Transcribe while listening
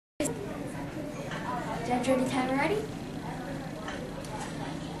that dirty time already?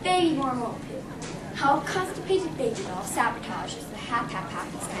 Baby born won't poo. How a constipated baby doll sabotages the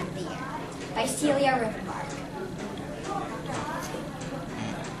happiest time of the year. By Celia Rivenbark.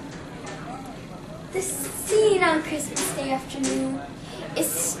 The scene on Christmas Day afternoon is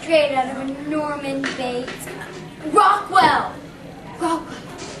straight out of a Norman Bates Rockwell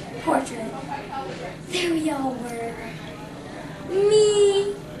portrait. There we all were.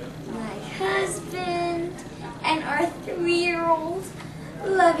 Me, my husband, and our 3-year-old,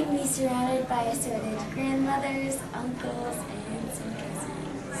 lovingly surrounded by assorted grandmothers, uncles, aunts, and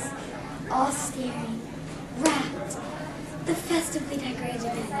cousins, all staring, rapt, the festively decorated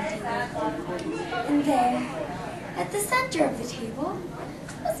dining table. And there, at the center of the table,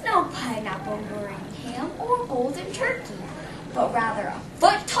 was no pineapple meringue ham or golden turkey, but rather a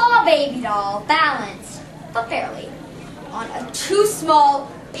foot-tall baby doll balanced, but barely, on a too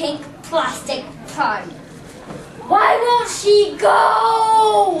small pink plastic potty. "Why won't she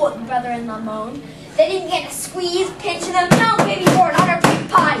go?" the brother-in-law moaned. They didn't get a squeeze, pinch, and a milk baby born on her pink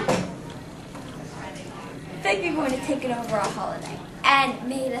potty. Think we're going to take it over a holiday, and it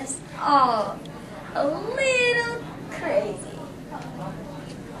made us all a little crazy.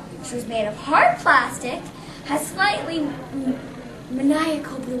 She was made of hard plastic, had slightly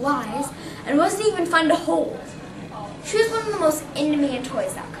maniacal blue eyes, and wasn't even fun to hold. She was one of the most in-demand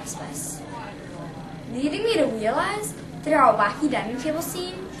toys that Christmas, leading me to realize that our wacky dining table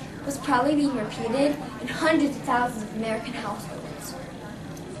scene was probably being repeated in hundreds of thousands of American households.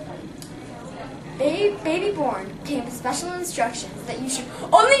 Baby born came with special instructions that you should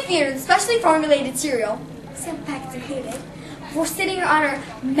only feed the specially formulated cereal, some packets included, before sitting on her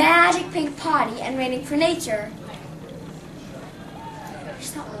magic pink potty and waiting for nature,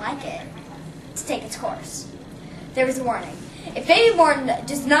 just not like it, to take its course. There was a warning. If baby born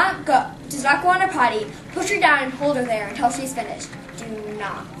does not go on her potty, push her down and hold her there until she's finished. Do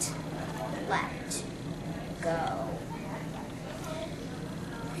not let go.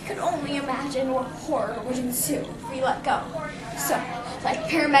 We could only imagine what horror would ensue if we let go. So, like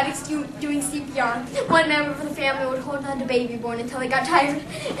paramedics doing CPR, one member of the family would hold on to baby born until they got tired,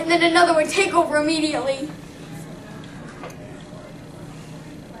 and then another would take over immediately.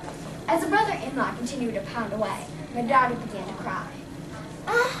 As the brother-in-law continued to pound away, my daughter began to cry.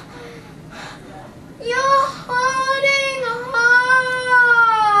 "You're holding her!"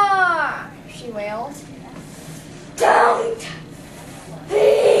 she wailed. "Don't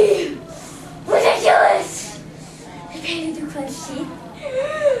be ridiculous!" I panted through clenched teeth.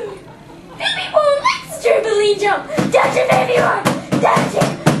 "Baby born likes turbulent jump! Don't you, baby born! Don't you?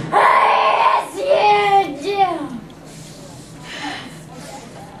 Yes, you do!"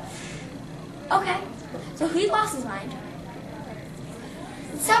 Okay, so he lost his mind.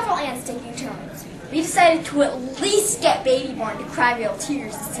 With several aunts taking turns, we decided to at least get baby born to cry real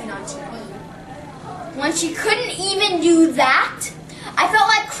tears as seen on TV. When she couldn't even do that, I felt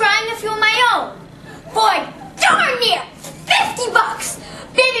like crying a few of my own. For darn near $50,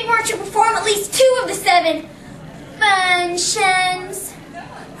 baby born should perform at least 2 of the 7 functions.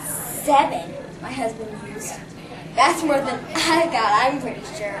 7, my husband used. That's more than I got, I'm pretty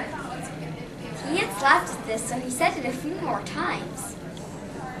sure. He had laughed at this, so he said it a few more times.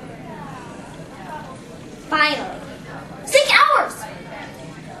 Finally, 6 hours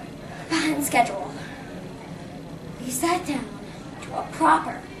behind schedule, we sat down to a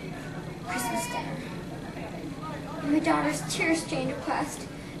proper Christmas dinner. At my daughter's tear-stained request,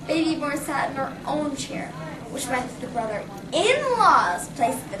 baby born sat in her own chair, which meant that the brother-in-law's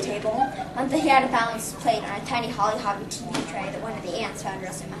place at the table meant that he had a balanced plate on a tiny Holly Hobbit TV tray that one of the aunts found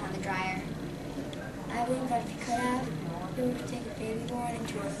resting behind the dryer. I believe that if he could have, he would take a baby born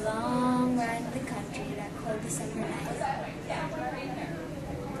into a long ride to the country that cold December night.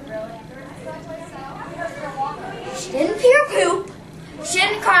 She didn't pee or poop. She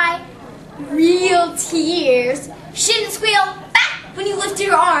didn't cry real tears. She didn't squeal back when you lifted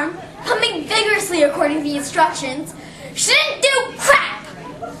your arm, humming vigorously according to the instructions. She didn't do crap.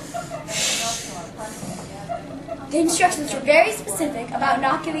 The instructions were very specific about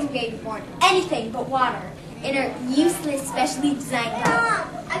not giving baby born anything but water in her useless, specially designed bottle.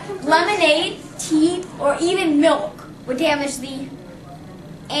 Lemonade, tea, or even milk would damage the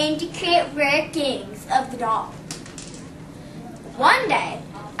intricate workings of the doll. One day,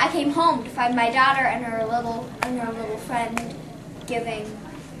 I came home to find my daughter and her little friend giving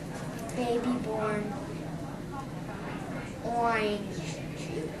baby born orange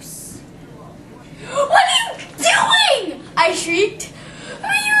juice. "What are you doing?" I shrieked.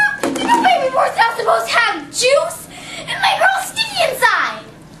 You baby born's not supposed to have juice, and my girl's sticky inside.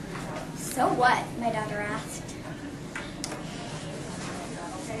 So what? My daughter asked.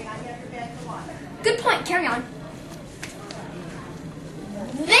 Good point, carry on.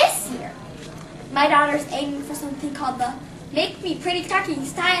 This year, my daughter's aiming for something called the Make Me Pretty Tacky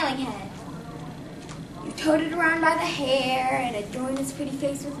Styling Head. You tote it around by the hair and adorn its pretty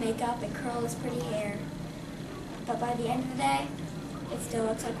face with makeup and curl its pretty hair. But by the end of the day, it still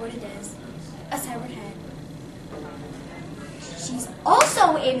looks like what it is, a severed head. She's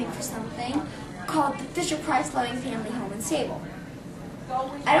also aiming for something called the Fisher-Price Loving Family Home and Stable.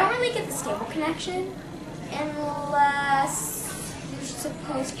 I don't really get the stable connection unless you're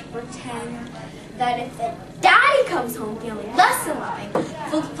supposed to pretend that if the daddy comes home feeling less than loving, the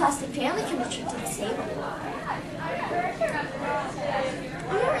full plastic family can retreat to the stable.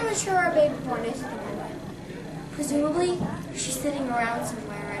 I'm not really sure our baby born is at the moment. Presumably, she's sitting around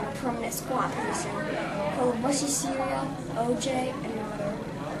somewhere in a permanent squat position, full of mushy cereal, OJ, and water.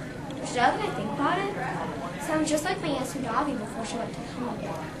 Which, now that I think about it, sounds just like my Aunt Sudavi before she went to home.